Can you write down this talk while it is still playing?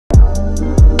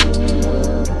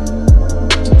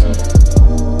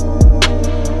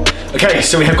Okay,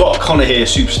 so we have got Connor here,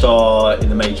 superstar in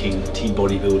the making, Teen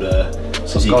Bodybuilder.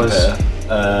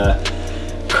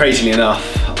 Crazily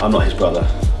enough, I'm not his brother.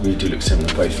 We do look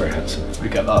similar, both very handsome. We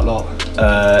get that a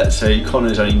lot. So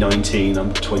Connor's only 19,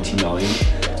 I'm 29,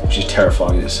 which is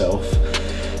terrifying in itself.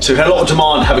 So we've had a lot of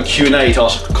demand to have a Q&A to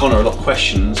ask Connor a lot of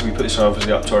questions. We put this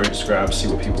obviously up to our Instagram to see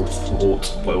what people thought,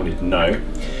 what they wanted to know.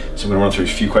 So I'm going to run through a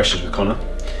few questions with Connor.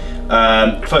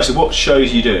 Firstly, what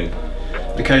shows are you doing?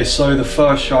 Okay, so the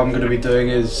first show I'm going to be doing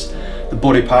is the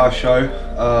Body Power show.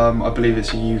 I believe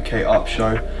it's a UK up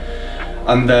show.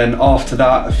 And then after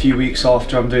that, a few weeks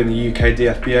after, I'm doing the UK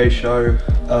DFBA show,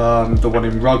 the one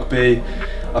in rugby.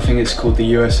 I think it's called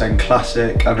the USN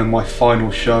Classic. And then my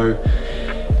final show,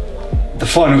 the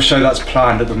final show that's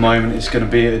planned at the moment is going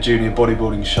to be a junior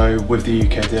bodybuilding show with the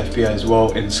UK DFBA as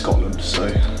well in Scotland. So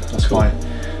that's cool. My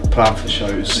plan for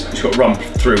shows. He's got to run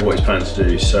through what he's planning to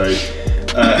do. So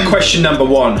question number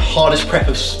one, hardest part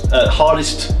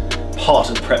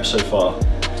of prep so far?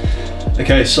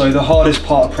 Okay, so the hardest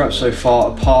part of prep so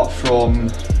far, apart from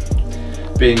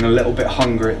being a little bit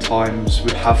hungry at times,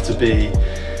 would have to be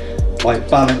like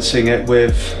balancing it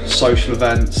with social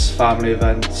events, family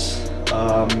events,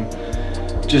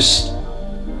 just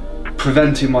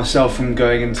preventing myself from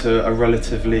going into a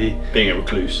relatively... Being a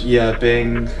recluse. Yeah,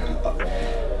 being...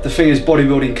 The thing is,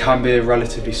 bodybuilding can be a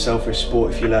relatively selfish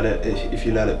sport if you let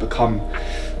it become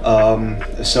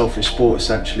a selfish sport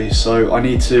essentially. So I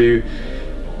need to...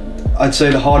 I'd say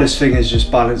the hardest thing is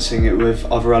just balancing it with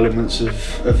other elements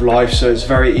of life. So it's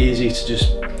very easy to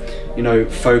just, you know,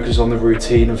 focus on the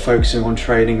routine and focusing on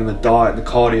training and the diet and the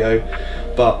cardio,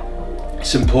 but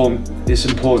it's important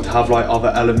to have like other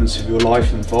elements of your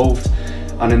life involved.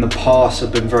 And in the past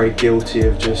I've been very guilty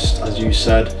of just, as you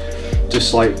said,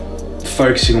 just like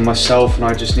focusing on myself, and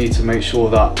I just need to make sure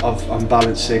that I'm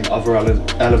balancing other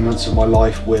elements of my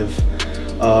life with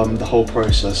the whole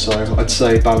process. So I'd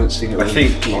say balancing it with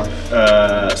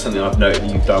life. Something I've noted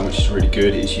that you've done, which is really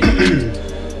good, is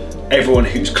everyone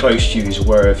who's close to you, is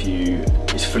aware of you,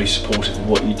 is fully supportive of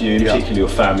what you do, particularly your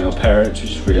family or parents,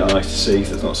 which is really nice to see.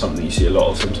 So it's not something that you see a lot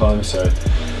of sometimes. So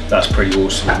that's pretty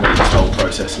awesome. It makes the whole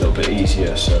process a little bit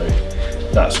easier. So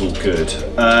that's all good.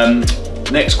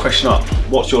 Next question up,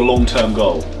 what's your long-term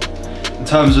goal? In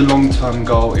terms of long-term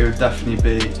goal, it would definitely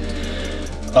be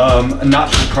a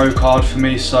natural pro card for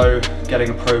me, so getting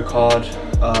a pro card.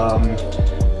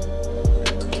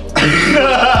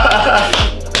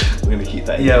 We're going to keep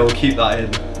that in. Yeah, we'll keep that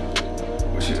in.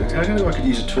 I don't know if I could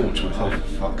use a torch myself. Oh, for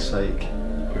fuck's sake.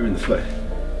 We're in the flow.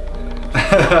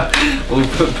 We'll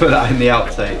put that in the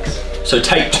outtakes. So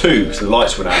take two, so the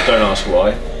lights went out, don't ask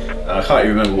why. I can't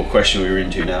even remember what question we were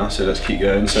into now, so let's keep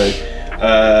going. So,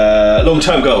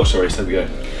 long-term goal, sorry, so there we go.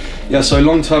 Yeah, so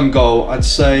long-term goal, I'd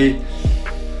say,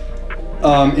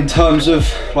 in terms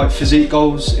of like physique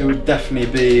goals, it would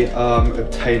definitely be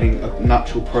obtaining a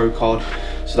natural pro card.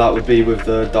 So that would be with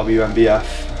the WMBF.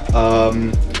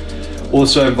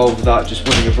 Also involved with that, just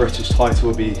winning a British title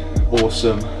would be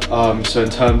awesome. So in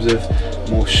terms of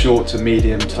more short to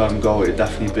medium term goal, it'd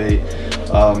definitely be,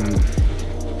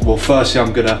 well, firstly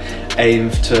I'm gonna aim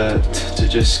to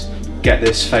just get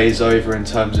this phase over in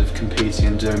terms of competing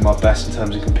and doing my best in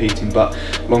terms of competing, but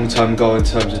long-term goal in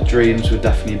terms of dreams would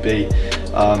definitely be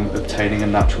obtaining a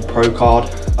natural pro card.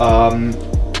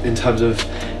 In terms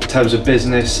of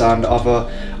business and other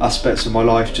aspects of my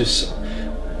life, just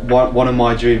one of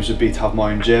my dreams would be to have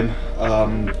my own gym.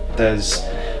 There's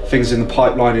things in the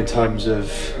pipeline in terms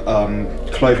of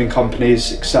clothing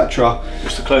companies, etc.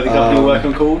 What's the clothing company you're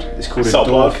working on called? It's called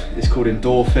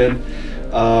Endorphin.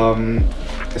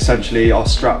 Essentially, our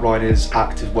strapline is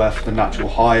active wear for the natural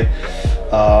high.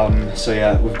 So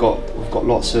yeah, we've got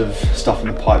lots of stuff in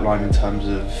the pipeline in terms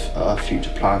of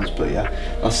future plans. But yeah,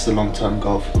 that's the long-term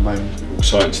goal for the moment.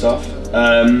 Exciting stuff.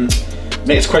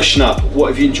 Next question up, what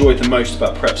have you enjoyed the most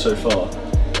about prep so far?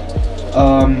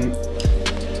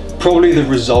 Probably the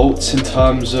results in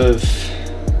terms of...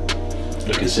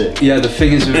 Looking sick. Yeah, the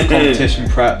thing is with competition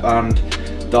prep and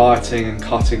dieting and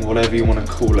cutting, whatever you want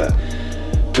to call it,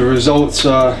 the results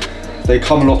they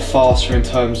come a lot faster in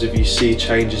terms of you see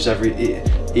changes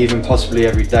even possibly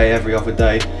every day, every other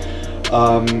day.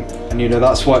 And you know,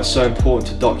 that's why it's so important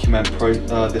to document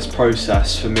this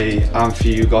process for me and for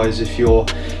you guys. If you're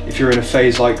in a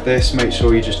phase like this, make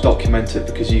sure you just document it,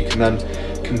 because you can then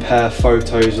compare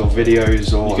photos or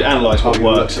videos, or you can analyse what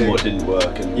works and what didn't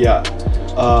work. And yeah.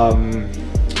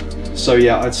 So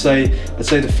yeah, I'd say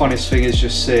the funniest thing is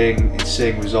just seeing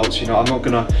results. You know, I'm not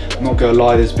gonna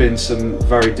lie. There's been some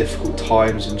very difficult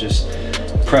times, and just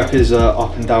prep is a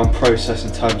up and down process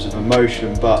in terms of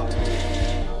emotion. But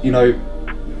you know,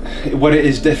 when it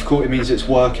is difficult, it means it's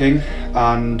working,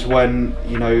 and when,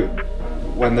 you know,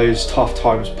 when those tough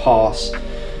times pass,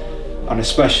 and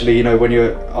especially, you know, when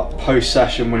you're post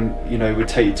session, when, you know, we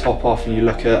take your top off and you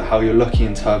look at how you're looking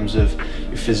in terms of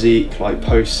your physique, like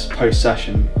post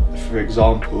session, for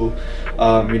example,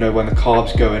 you know, when the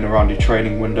carbs go in around your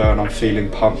training window and I'm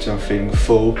feeling pumped and I'm feeling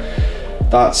full,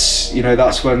 that's, you know,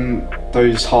 that's when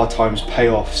those hard times pay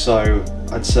off. So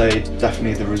I'd say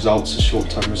definitely the results are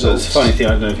short-term results. It's a funny thing,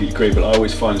 I don't know if you agree, but I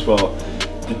always find as well,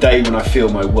 the day when I feel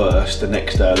my worst, the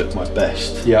next day I look my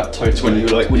best. Yeah, totally. It's when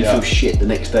you feel shit, the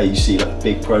next day you see like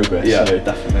big progress. Yeah, so,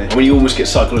 definitely. And when you almost get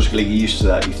psychologically used to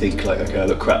that, you think like, okay, I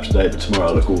look crap today, but tomorrow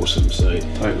I look awesome. So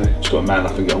totally, just got to man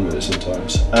up and get on with it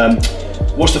sometimes.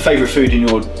 What's the favourite food in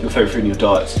your favourite food in your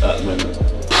diet at the moment?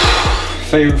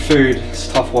 Favourite food? It's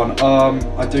a tough one.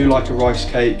 I do like a rice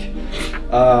cake.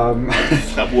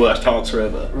 That worst answer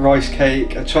ever. Rice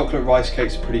cake, a chocolate rice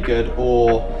cake's pretty good,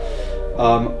 or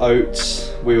oats.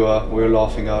 We were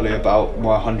laughing earlier about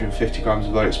my 150 grams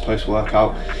of oats post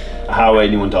workout. How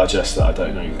anyone digests that, I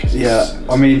don't know. Yeah,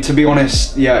 I mean, to be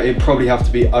honest, yeah, it'd probably have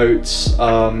to be oats.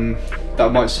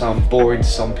 That might sound boring to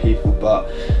some people, but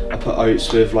I put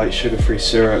oats with like sugar-free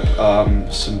syrup,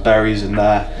 some berries in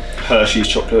there. Hershey's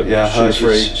chocolate. Yeah,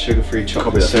 Hershey's sugar-free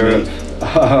chocolate syrup.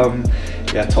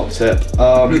 Yeah, top tip.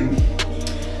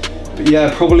 But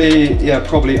yeah,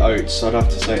 probably oats. I'd have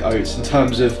to say oats. In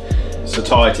terms of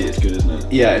satiety, it's good, isn't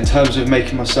it? Yeah, in terms of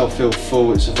making myself feel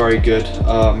full, it's a very good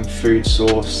food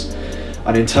source.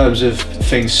 And in terms of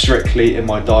things strictly in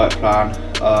my diet plan,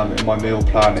 in my meal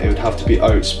plan, it would have to be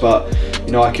oats. But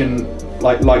you know, I can,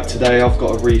 like today, I've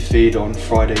got a refeed on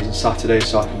Fridays and Saturdays,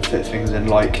 so I can fit things in.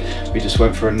 Like we just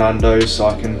went for a Nando's, so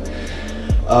I can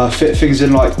fit things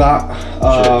in like that.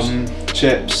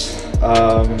 Chips.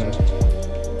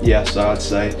 Yeah, so I'd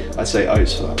say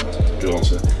oats for that. Good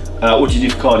answer. What do you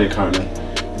do for cardio currently?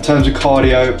 In terms of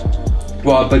cardio,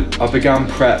 well, I began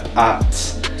prep at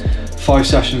 5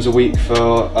 sessions a week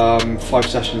for 5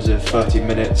 sessions of 30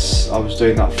 minutes. I was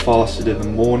doing that fasted in the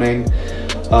morning,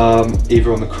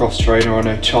 either on the cross trainer. I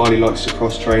know Charlie likes the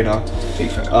cross trainer.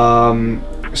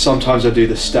 Sometimes I do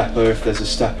the stepper if there's a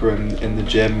stepper in the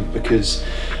gym, because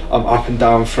I'm up and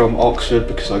down from Oxford,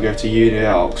 because I go to uni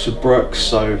at Oxford Brookes,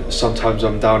 so sometimes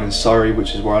I'm down in Surrey,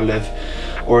 which is where I live,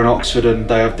 or in Oxford, and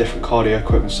they have different cardio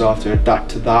equipment, so I have to adapt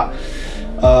to that.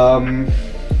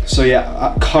 So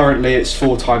yeah, currently it's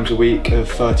 4 times a week of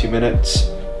 30 minutes.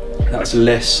 That's a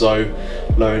list, so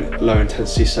low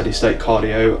intensity steady state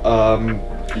cardio.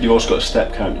 You've also got a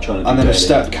step count you're trying to do. And then daily. A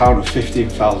step count of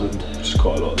 15,000. Which is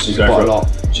quite a lot. So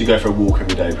you go for a walk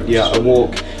every day? Yeah, a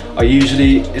walk. I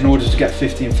usually, in order to get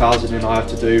 15,000 in, I have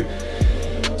to do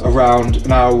around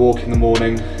an hour walk in the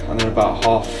morning, and then about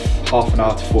half an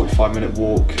hour to 45-minute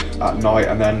walk at night,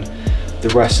 and then the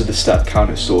rest of the step count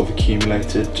is sort of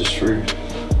accumulated just through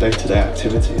day-to-day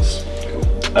activities.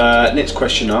 Cool. Next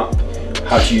question up.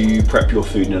 How do you prep your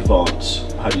food in advance?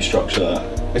 How do you structure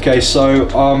that? Okay, so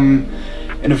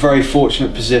in a very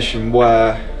fortunate position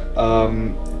where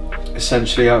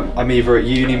essentially I'm either at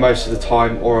uni most of the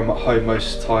time or I'm at home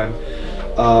most of the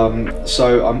time.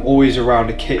 So I'm always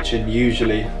around a kitchen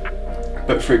usually.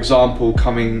 But for example,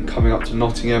 coming up to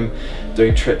Nottingham,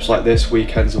 doing trips like this,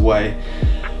 weekends away,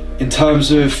 in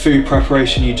terms of food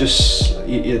preparation,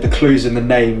 the clue's in the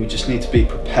name. You just need to be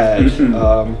prepared.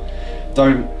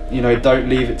 Don't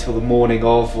leave it till the morning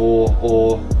of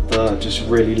or just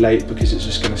really late, because it's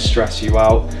just going to stress you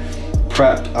out.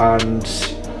 Prep and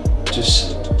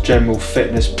just general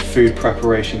fitness food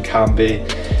preparation can be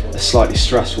a slightly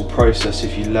stressful process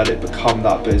if you let it become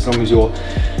that, but as long as your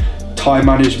time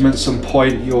management's on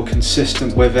point, you're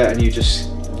consistent with it, and you just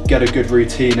get a good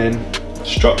routine in,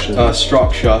 structure,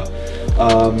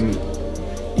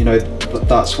 you know,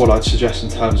 that's what I'd suggest in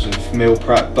terms of meal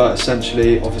prep. But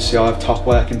essentially, obviously I have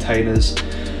Tupperware containers.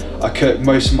 I cook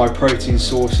most of my protein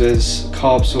sources.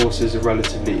 Carb sources are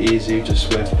relatively easy, just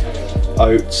with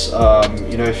oats.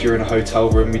 You know, if you're in a hotel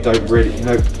room, you don't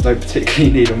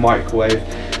particularly need a microwave.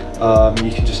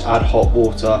 You can just add hot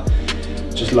water.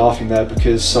 Just laughing there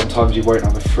because sometimes you won't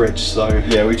have a fridge, so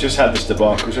yeah, we just had this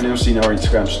debacle. If anyone's seen our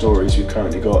Instagram stories, we've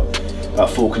currently got about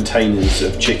 4 containers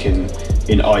of chicken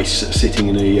in ice sitting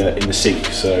in the sink,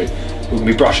 so we're going to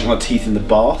be brushing our teeth in the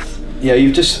bath. Yeah,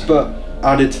 but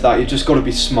added to that, you've just got to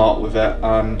be smart with it,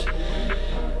 and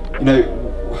you know,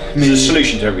 it's a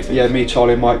solution to everything. Yeah, me,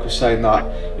 Charlie and Mike were saying that,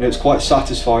 you know, it's quite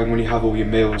satisfying when you have all your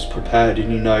meals prepared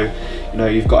and you know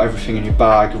you've got everything in your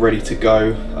bag ready to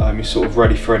go. You're sort of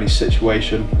ready for any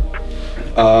situation.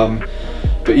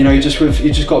 But you know, you just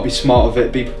got to be smart with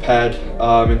it, be prepared.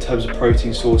 In terms of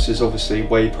protein sources, obviously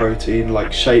whey protein,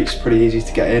 like shakes, pretty easy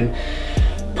to get in.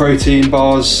 Protein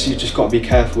bars, you just got to be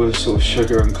careful with sort of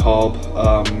sugar and carb.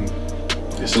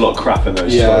 There's a lot of crap in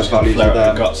those. Yeah, flare up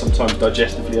your gut sometimes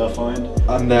digestively, I find.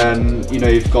 And then you know,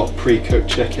 you've got pre-cooked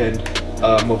chicken.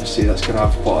 Obviously that's going to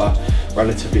have quite a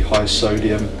relatively high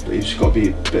sodium, but you just got to be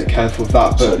a bit careful with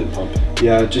that. But sodium pump.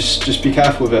 Yeah, just be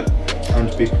careful with it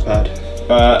and be prepared.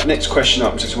 Next question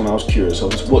up, just one I was curious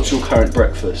of, is what's your current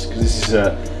breakfast? Because this is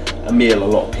a meal a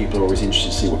lot of people are always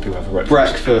interested to see what people have for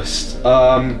breakfast.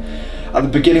 At the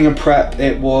beginning of prep,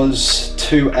 it was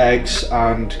 2 eggs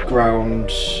and ground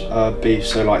beef,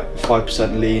 so like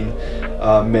 5% lean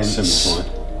mince.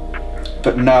 Simple.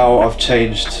 But now I've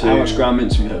changed to... How much ground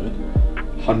mince are you having?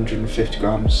 150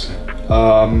 grams.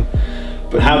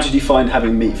 But how did you find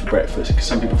having meat for breakfast? Because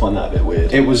some people find that a bit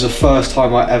weird. It was the first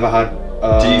time I ever had...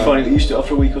 did you find you got used to it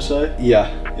after a week or so? Yeah.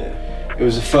 It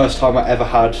was the first time I ever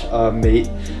had meat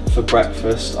for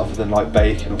breakfast, other than like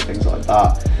bacon or things like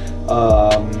that.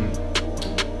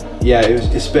 Yeah,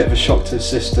 it's a bit of a shock to the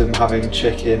system having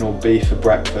chicken or beef for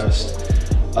breakfast,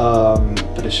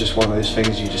 but it's just one of those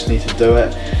things, you just need to do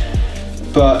it.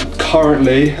 But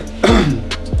currently,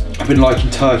 I've been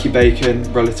liking turkey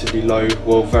bacon, relatively low,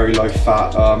 well, very low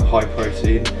fat, high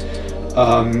protein,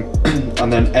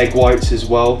 and then egg whites as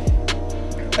well.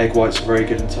 Egg whites are very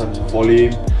good in terms of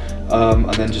volume,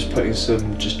 and then just putting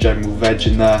some just general veg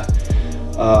in there.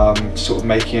 Sort of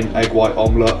making an egg white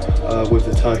omelette with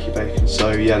the turkey bacon.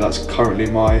 So yeah, that's currently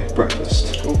my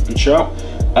breakfast. Cool, good shout.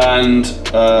 And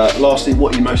lastly,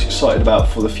 what are you most excited about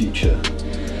for the future?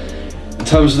 In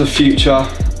terms of the future,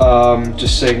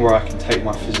 just seeing where I can take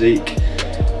my physique.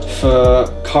 For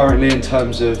currently, in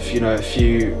terms of, you know, a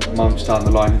few months down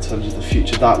the line, in terms of the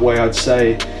future that way, I'd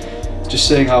say just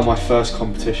seeing how my first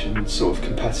competition, sort of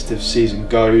competitive season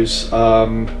goes.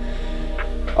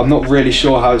 I'm not really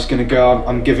sure how it's going to go.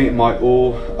 I'm giving it my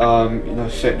all. You know,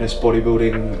 fitness,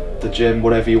 bodybuilding, the gym,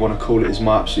 whatever you want to call it, is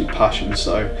my absolute passion.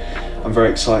 So I'm very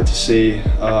excited to see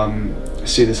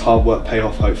this hard work pay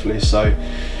off, hopefully. So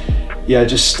yeah, I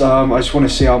just want to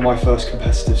see how my first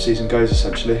competitive season goes,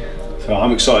 essentially. So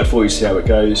I'm excited for you to see how it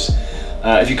goes.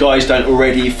 If you guys don't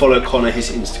already, follow Connor. His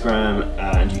Instagram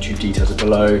and YouTube details are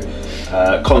below.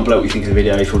 Comment below what you think of the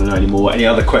video if you want to know any more. Any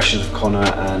other questions for Connor,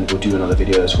 and we'll do another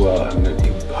video as well. And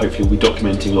hopefully we'll be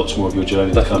documenting lots more of your journey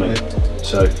in the coming.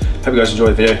 So hope you guys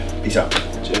enjoyed the video. Peace out.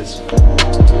 Cheers.